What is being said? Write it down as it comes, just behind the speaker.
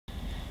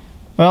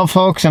Well,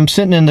 folks, I'm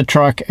sitting in the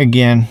truck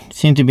again.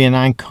 Seems to be an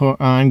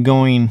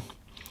ongoing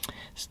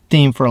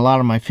theme for a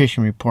lot of my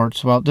fishing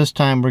reports. Well, this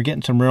time we're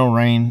getting some real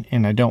rain,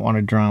 and I don't want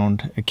to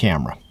drown a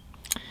camera.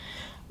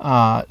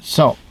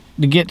 So,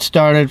 to get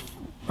started,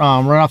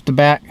 right off the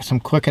bat, some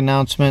quick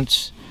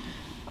announcements.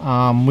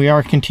 We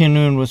are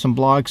continuing with some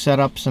blog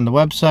setups on the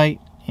website,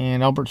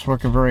 and Albert's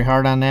working very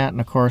hard on that.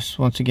 And of course,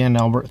 once again,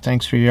 Albert,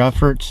 thanks for your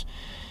efforts.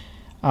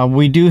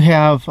 We do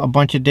have a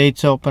bunch of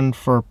dates open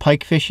for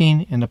pike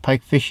fishing, and the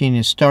pike fishing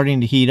is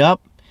starting to heat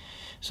up.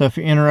 So if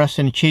you're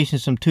interested in chasing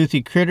some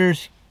toothy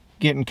critters,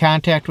 get in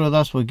contact with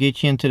us. We'll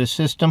get you into the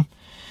system.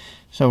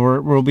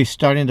 So we'll be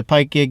starting the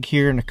pike gig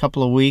here in a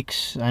couple of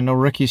weeks. I know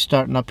Ricky's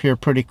starting up here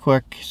pretty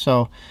quick,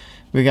 so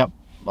we got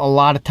a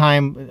lot of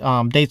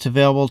time, dates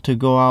available to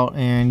go out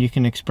and you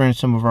can experience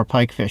some of our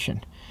pike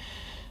fishing.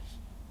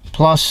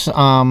 Plus,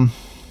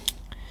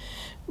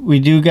 we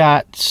do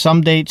got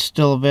some dates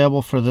still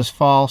available for this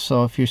fall,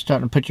 so if you're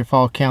starting to put your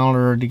fall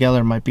calendar together,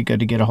 it might be good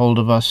to get a hold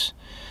of us.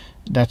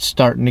 That's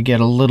starting to get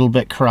a little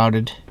bit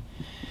crowded.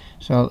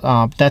 So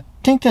I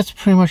think that's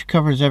pretty much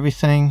covers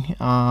everything.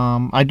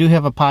 I do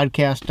have a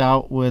podcast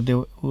out with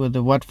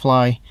the wet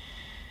fly,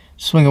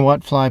 Swing a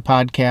Wet Fly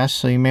podcast,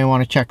 so you may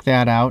want to check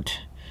that out.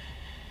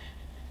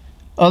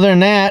 Other than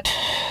that,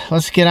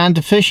 let's get on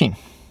to fishing.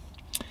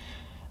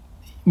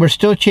 We're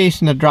still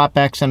chasing the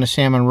dropbacks on the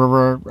Salmon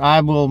River.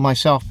 I will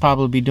myself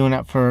probably be doing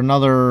that for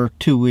another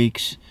 2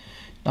 weeks.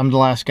 I'm the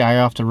last guy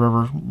off the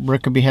river.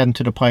 Rick will be heading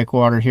to the pike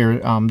water here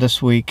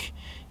this week.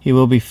 He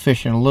will be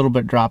fishing a little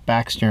bit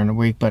dropbacks during the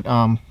week, but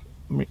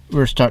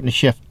we're starting to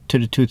shift to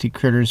the toothy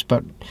critters.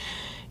 But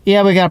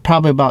yeah, we got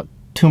probably about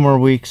 2 more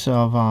weeks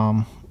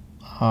of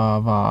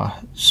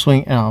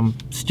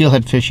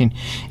steelhead fishing,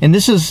 and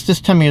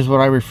this time of year is what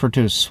I refer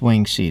to as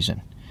swing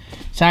season.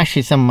 It's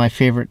actually some of my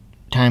favorite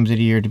times of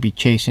the year to be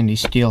chasing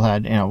these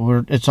steelhead. You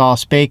know, it's all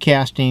spay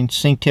casting,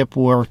 sink tip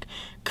work,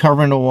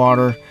 covering the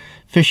water,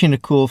 fishing the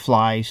cool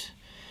flies.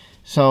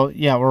 So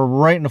yeah, we're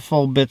right in the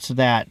full bits of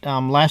that.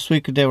 Last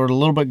week they were a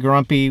little bit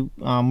grumpy. We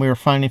were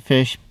finding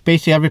fish.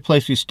 Basically every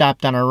place we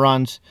stopped on our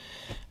runs,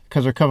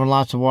 because we're covering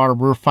lots of water,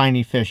 we're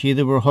finding fish.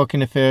 Either we're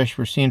hooking the fish,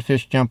 we're seeing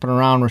fish jumping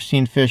around, we're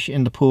seeing fish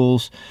in the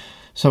pools.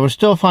 So we're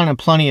still finding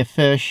plenty of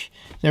fish.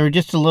 They were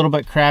just a little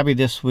bit crabby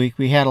this week.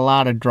 We had a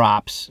lot of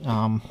drops.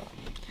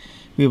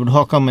 We would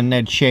hook them and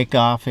they'd shake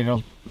off.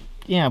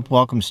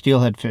 Welcome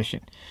steelhead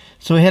fishing.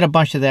 So we had a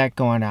bunch of that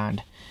going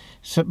on.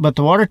 So, but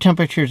the water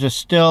temperatures are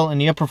still in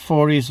the upper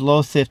 40s,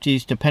 low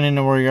 50s, depending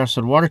on where you are. So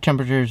the water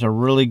temperatures are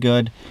really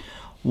good.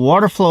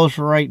 Water flows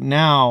right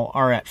now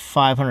are at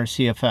 500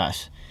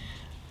 CFS.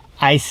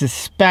 I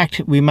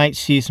suspect we might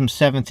see some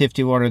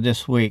 750 water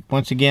this week.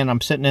 Once again,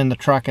 I'm sitting in the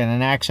truck at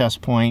an access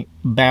point,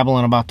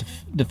 babbling about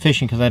the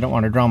fishing because I don't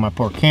want to drown my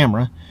poor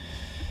camera.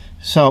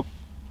 So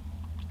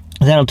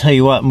that'll tell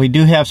you what. And we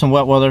do have some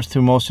wet weather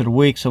through most of the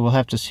week, so we'll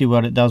have to see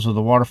what it does with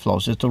the water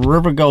flows. If the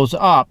river goes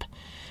up,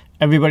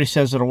 everybody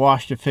says it'll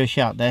wash the fish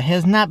out. That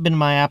has not been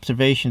my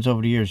observations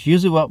over the years.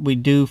 Usually what we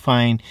do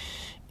find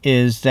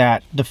is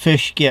that the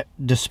fish get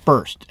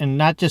dispersed, and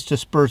not just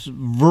dispersed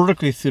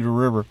vertically through the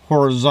river,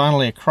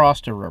 horizontally across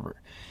the river.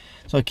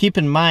 So keep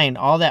in mind,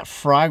 all that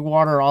frog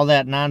water, all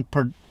that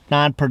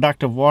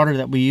non-productive water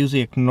that we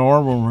usually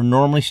ignore when we're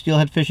normally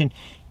steelhead fishing,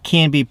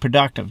 can be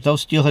productive.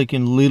 Those steelhead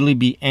can literally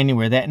be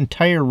anywhere. That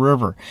entire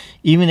river,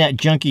 even that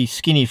junky,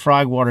 skinny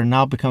frog water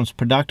now becomes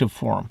productive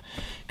for them.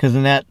 Because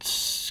in that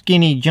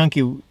skinny,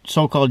 junky,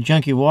 so-called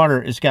junky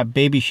water, it's got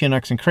baby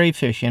Chinooks and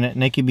crayfish in it,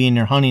 and they could be in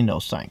there hunting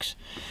those things.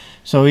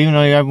 So even though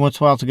every once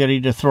in a while it's got to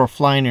either throw a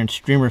fly in there and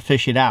streamer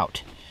fish it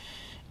out.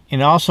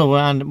 And also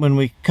when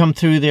we come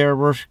through there,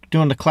 we're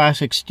doing the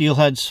classic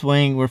steelhead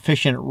swing. We're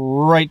fishing it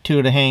right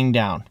to the hang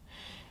down.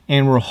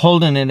 And we're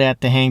holding it at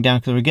the hang down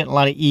because we're getting a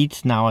lot of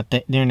eats now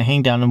during the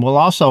hang down. And we'll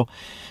also,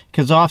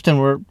 because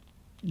often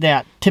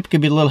that tip could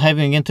be a little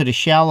heavy and into the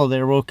shallow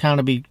there, we'll kind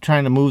of be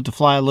trying to move the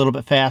fly a little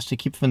bit fast to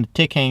keep from the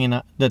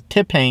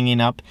tip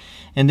hanging up,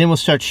 and then we'll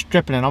start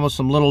stripping it, almost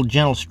some little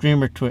gentle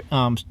streamer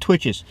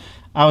twitches.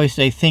 I always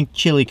say, think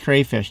chili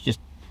crayfish,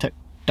 just tuck,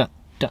 tuck,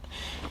 tuck.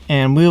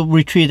 And we'll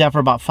retrieve that for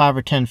about 5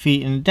 or 10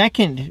 feet, and that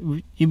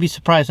you'd be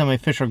surprised how many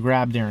fish are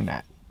grabbed during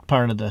that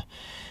part of the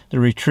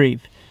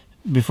retrieve,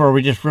 before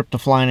we just rip the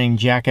fly and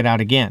jack it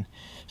out again.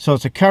 So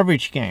it's a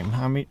coverage game.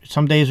 I mean,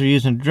 some days we're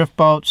using drift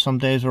boats, some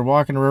days we're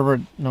walking the river.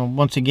 You know,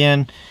 once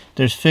again,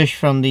 there's fish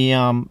from the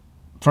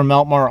from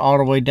Eltmar all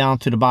the way down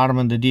to the bottom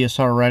of the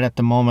DSR right at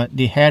the moment.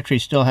 The hatchery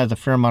still has a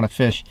fair amount of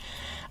fish.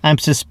 I'm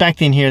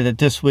suspecting here that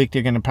this week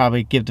they're going to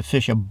probably give the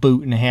fish a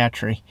boot in the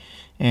hatchery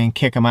and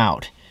kick them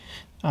out.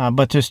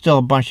 But there's still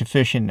a bunch of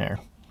fish in there.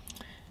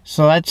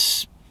 So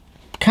that's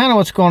kind of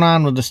what's going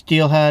on with the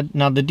steelhead.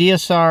 Now the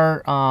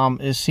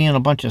DSR is seeing a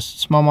bunch of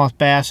smallmouth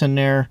bass in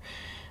there.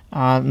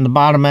 In the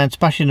bottom end,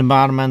 especially in the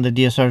bottom end, the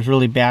DSR is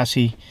really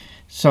bassy.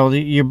 So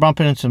you're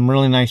bumping in some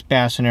really nice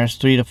bass in there. It's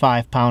 3 to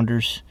 5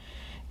 pounders.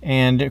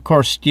 And of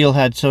course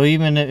steelhead. So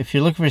even if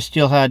you're looking for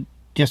steelhead,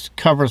 just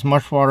cover as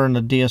much water in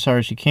the DSR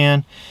as you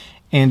can.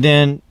 And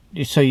then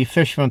So you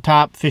fish from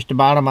top, fish the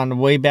bottom, on the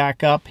way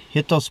back up,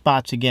 hit those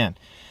spots again.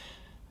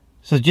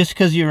 So just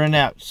because you're in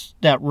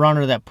that run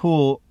or that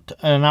pool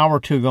an hour or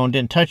two ago and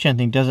didn't touch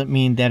anything doesn't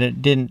mean that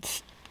it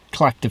didn't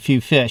collect a few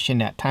fish in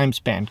that time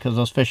span, because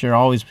those fish are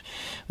always,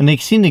 when they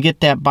seem to get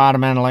that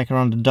bottom end, like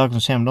around the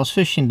Douglas salmon, those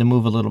fish seem to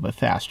move a little bit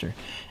faster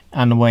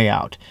on the way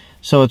out.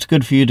 So it's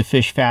good for you to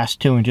fish fast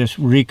too and just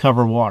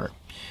recover water.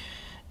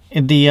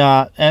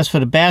 As for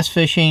the bass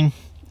fishing,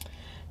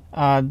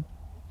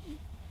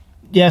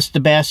 yes, the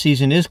bass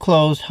season is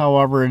closed.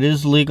 However, it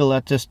is legal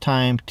at this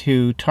time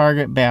to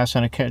target bass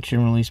on a catch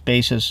and release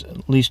basis,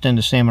 at least in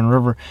the Salmon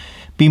River.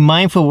 Be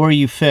mindful where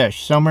you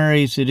fish. Some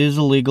areas it is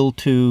illegal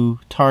to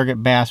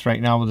target bass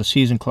right now with the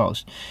season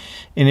closed.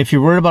 And if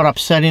you're worried about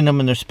upsetting them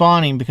in their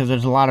spawning, because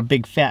there's a lot of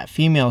big fat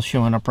females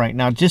showing up right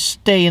now, just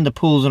stay in the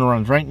pools and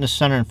runs right in the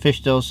center and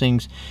fish those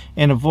things,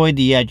 and avoid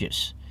the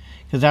edges,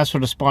 because that's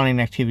where the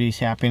spawning activity is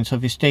happening. So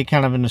if you stay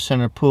kind of in the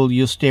center of the pool,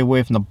 you'll stay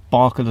away from the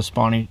bulk of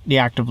the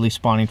actively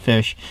spawning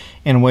fish,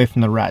 and away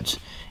from the reds.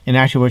 And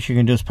actually what you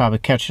can do is probably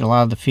catch a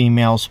lot of the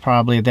females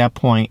probably at that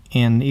point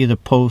in either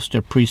post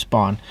or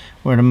pre-spawn,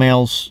 where the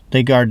males,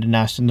 they guard the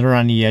nest and they're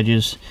on the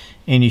edges,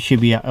 and you should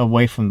be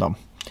away from them,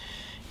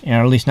 or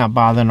at least not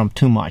bothering them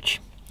too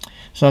much.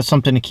 So that's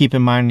something to keep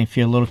in mind if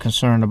you're a little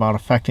concerned about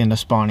affecting the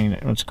spawning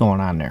that's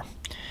going on there.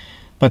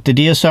 But the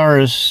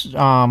DSR is,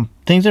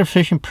 things are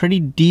fishing pretty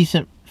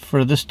decent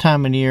for this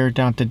time of year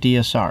down to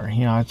DSR.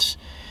 You know, it's,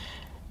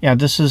 yeah,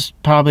 this is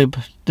probably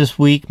this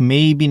week,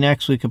 maybe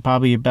next week, are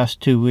probably your best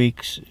 2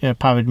 weeks.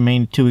 Probably the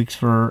main 2 weeks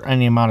for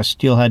any amount of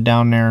steelhead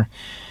down there.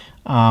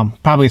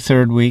 Probably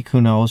third week, who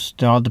knows.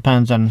 It all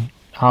depends on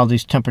how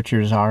these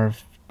temperatures are.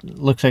 It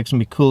looks like it's going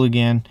to be cool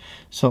again,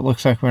 so it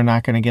looks like we're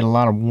not going to get a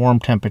lot of warm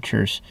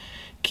temperatures.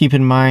 Keep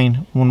in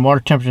mind, when water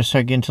temperatures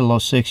start getting to the low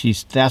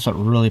 60s, that's what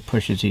really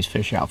pushes these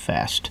fish out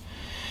fast.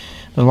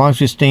 But as long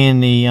as we stay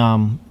in the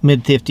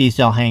mid 50s,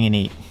 they'll hang and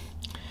eat.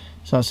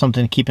 So that's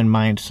something to keep in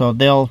mind. So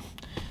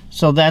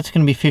that's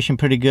going to be fishing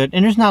pretty good.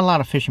 And there's not a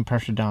lot of fishing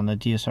pressure down the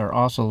DSR.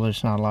 Also,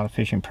 there's not a lot of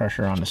fishing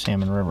pressure on the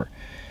Salmon River.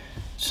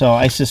 So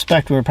I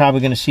suspect we're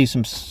probably going to see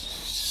some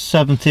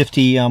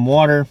 750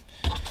 water.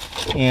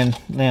 And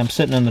I'm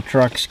sitting in the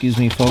truck. Excuse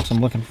me, folks. I'm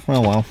looking for,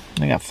 oh well,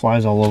 I got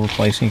flies all over the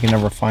place, and you can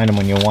never find them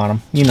when you want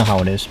them. You know how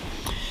it is.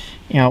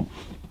 You know,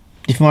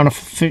 if you want to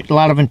fish a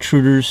lot of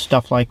intruders,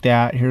 stuff like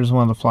that, here's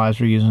one of the flies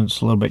we're using. It's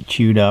a little bit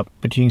chewed up,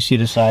 but you can see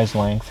the size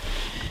length.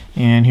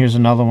 And here's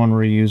another one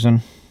we're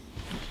using.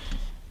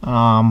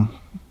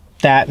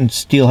 That and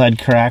steelhead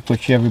crack,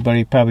 which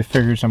everybody probably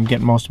figures I'm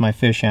getting most of my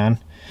fish on.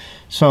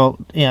 So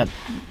yeah,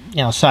 you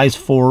know, size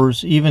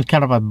 4s, even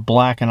kind of a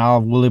black and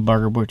olive woolly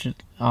bugger, which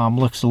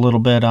looks a little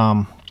bit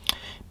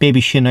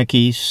baby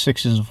Chinookies,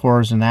 6s and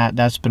 4s, and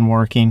that's been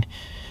working.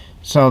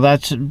 So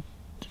that's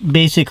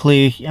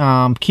basically,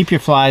 keep your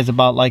flies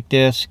about like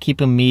this, keep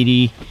them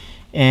meaty,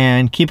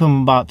 and keep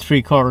them about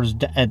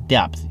 3/4 at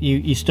depth.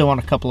 You still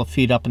want a couple of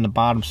feet up in the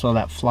bottom so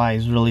that fly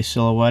is really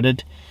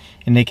silhouetted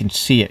and they can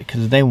see it,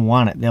 because if they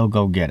want it, they'll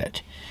go get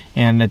it.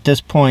 And at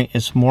this point,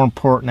 it's more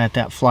important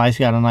that fly's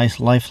got a nice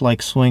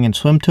lifelike swing and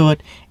swim to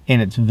it,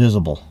 and it's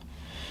visible.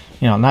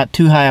 You know, not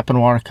too high up in the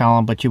water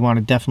column, but you want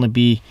to definitely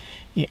be,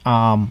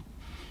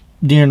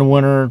 during the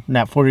winter,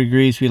 at 40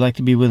 degrees, we like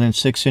to be within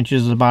 6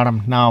 inches of the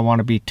bottom. Now I want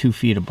to be 2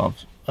 feet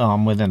above,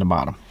 within the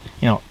bottom.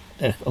 You know,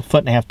 a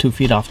 1.5 feet, 2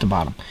 feet off the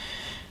bottom.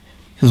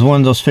 Because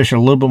one of those fish are a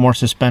little bit more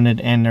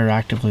suspended, and they're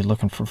actively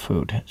looking for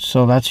food.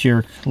 So that's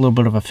your little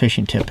bit of a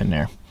fishing tip in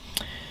there.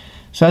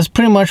 So that's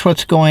pretty much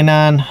what's going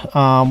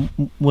on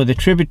with the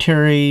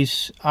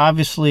tributaries.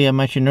 Obviously, I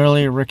mentioned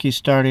earlier, Ricky's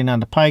starting on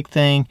the pike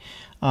thing.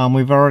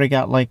 We've already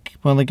got, like,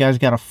 one of the guys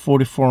got a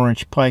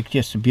 44-inch pike,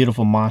 just a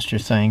beautiful monster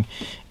thing.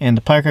 And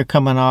the pike are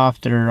coming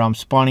off their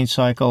spawning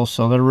cycle,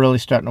 so they're really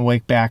starting to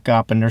wake back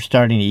up, and they're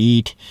starting to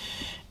eat.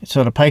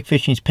 So the pike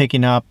fishing is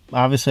picking up.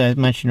 Obviously, I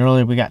mentioned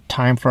earlier, we got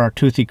time for our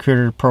Toothy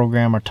Critter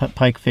program, our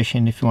pike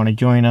fishing. If you want to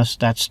join us,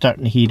 that's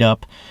starting to heat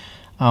up.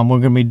 We're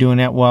going to be doing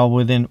that well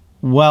within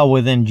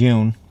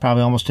June,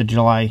 probably almost to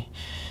July.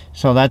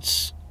 So that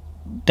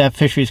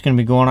fishery is going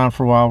to be going on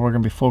for a while. We're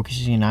going to be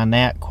focusing on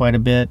that quite a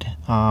bit.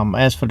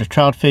 As for the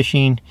trout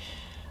fishing,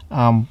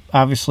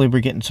 obviously we're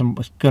getting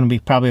it's going to be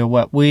probably a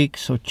wet week,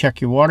 so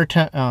check your water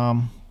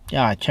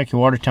check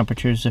your water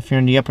temperatures. If you're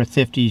in the upper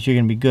 50s, you're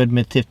going to be good.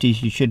 Mid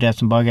 50s, you should have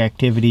some bug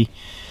activity.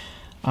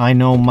 I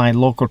know my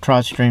local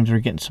trout streams are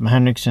getting some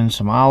Hendricksons,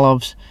 some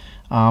olives.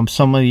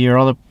 Some of your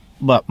other,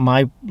 but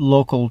my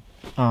local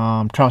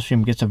trout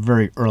stream gets a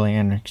very early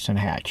Hendrickson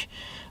hatch.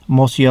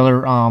 Most of the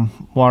other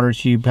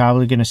waters, you're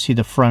probably going to see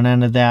the front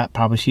end of that,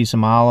 probably see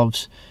some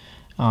olives,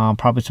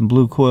 probably some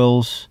blue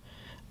quills.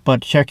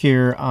 But check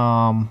your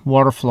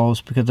water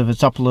flows, because if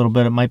it's up a little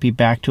bit, it might be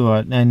back to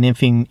a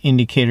nymphing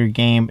indicator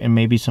game, and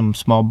maybe some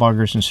small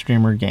buggers and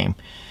streamer game.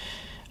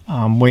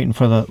 Waiting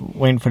for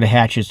the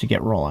hatches to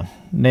get rolling.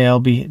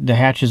 The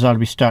hatches ought to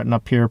be starting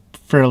up here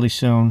fairly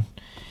soon.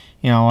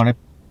 You know, and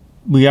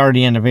we are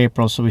the end of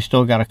April, so we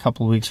still got a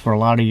couple of weeks for a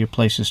lot of your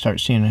places to start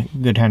seeing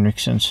good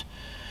Hendricksons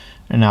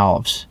and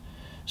olives.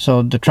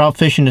 So the trout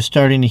fishing is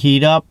starting to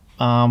heat up.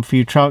 For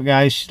you trout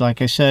guys,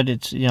 like I said,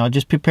 it's, you know,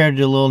 just prepare to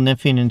do a little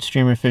nymphing and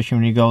streamer fishing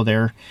when you go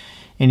there.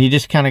 And you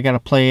just kind of got to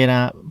play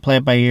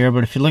it by ear.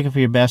 But if you're looking for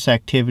your best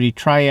activity,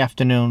 try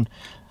afternoon,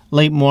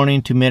 late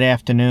morning to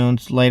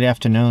mid-afternoons, late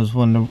afternoons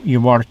when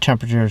your water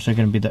temperatures are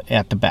going to be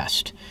at the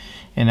best.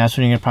 And that's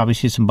when you're going to probably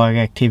see some bug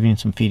activity and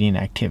some feeding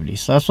activity.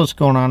 So that's what's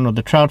going on with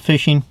the trout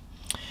fishing.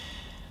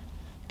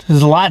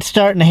 There's a lot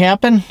starting to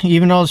happen,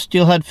 even though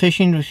steelhead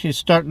fishing is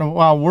starting to,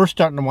 well, we're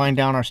starting to wind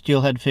down our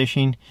steelhead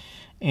fishing.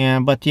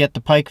 But yet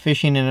the pike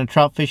fishing and the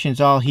trout fishing is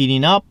all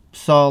heating up.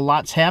 So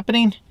lots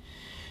happening.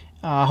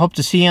 Hope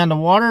to see you on the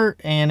water,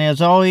 and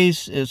as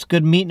always, it's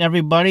good meeting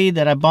everybody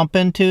that I bump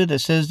into that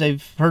says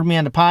they've heard me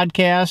on the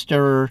podcast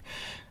or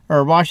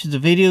watches the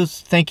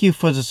videos. Thank you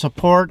for the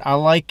support. I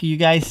like you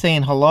guys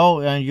saying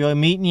hello. I enjoy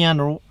meeting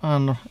you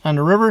on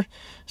the river.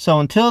 So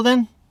until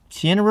then,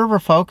 see you in the river,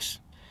 folks.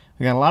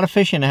 We got a lot of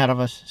fishing ahead of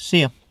us.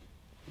 See ya.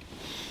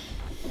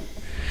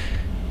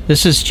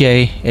 This is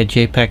Jay at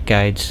JPEG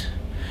Guides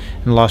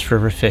and Lost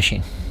River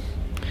Fishing.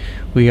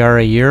 We are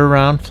a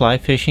year-round fly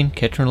fishing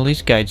catch and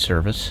release guide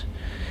service.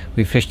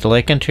 We fish the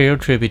Lake Ontario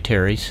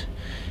tributaries,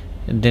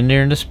 and then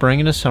during the spring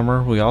and the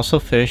summer we also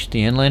fish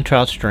the inland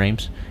trout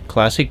streams,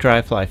 classic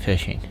dry fly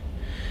fishing.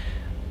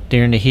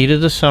 During the heat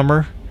of the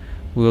summer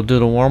we will do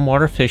the warm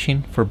water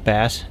fishing for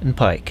bass and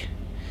pike.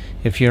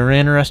 If you're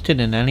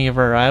interested in any of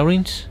our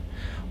outings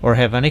or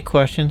have any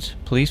questions,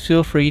 please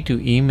feel free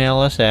to email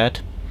us at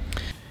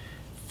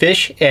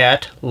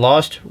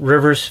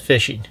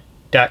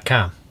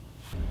fish@lostriversfishing.com.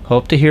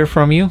 Hope to hear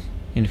from you,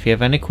 and if you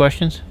have any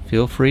questions,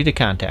 feel free to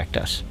contact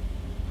us.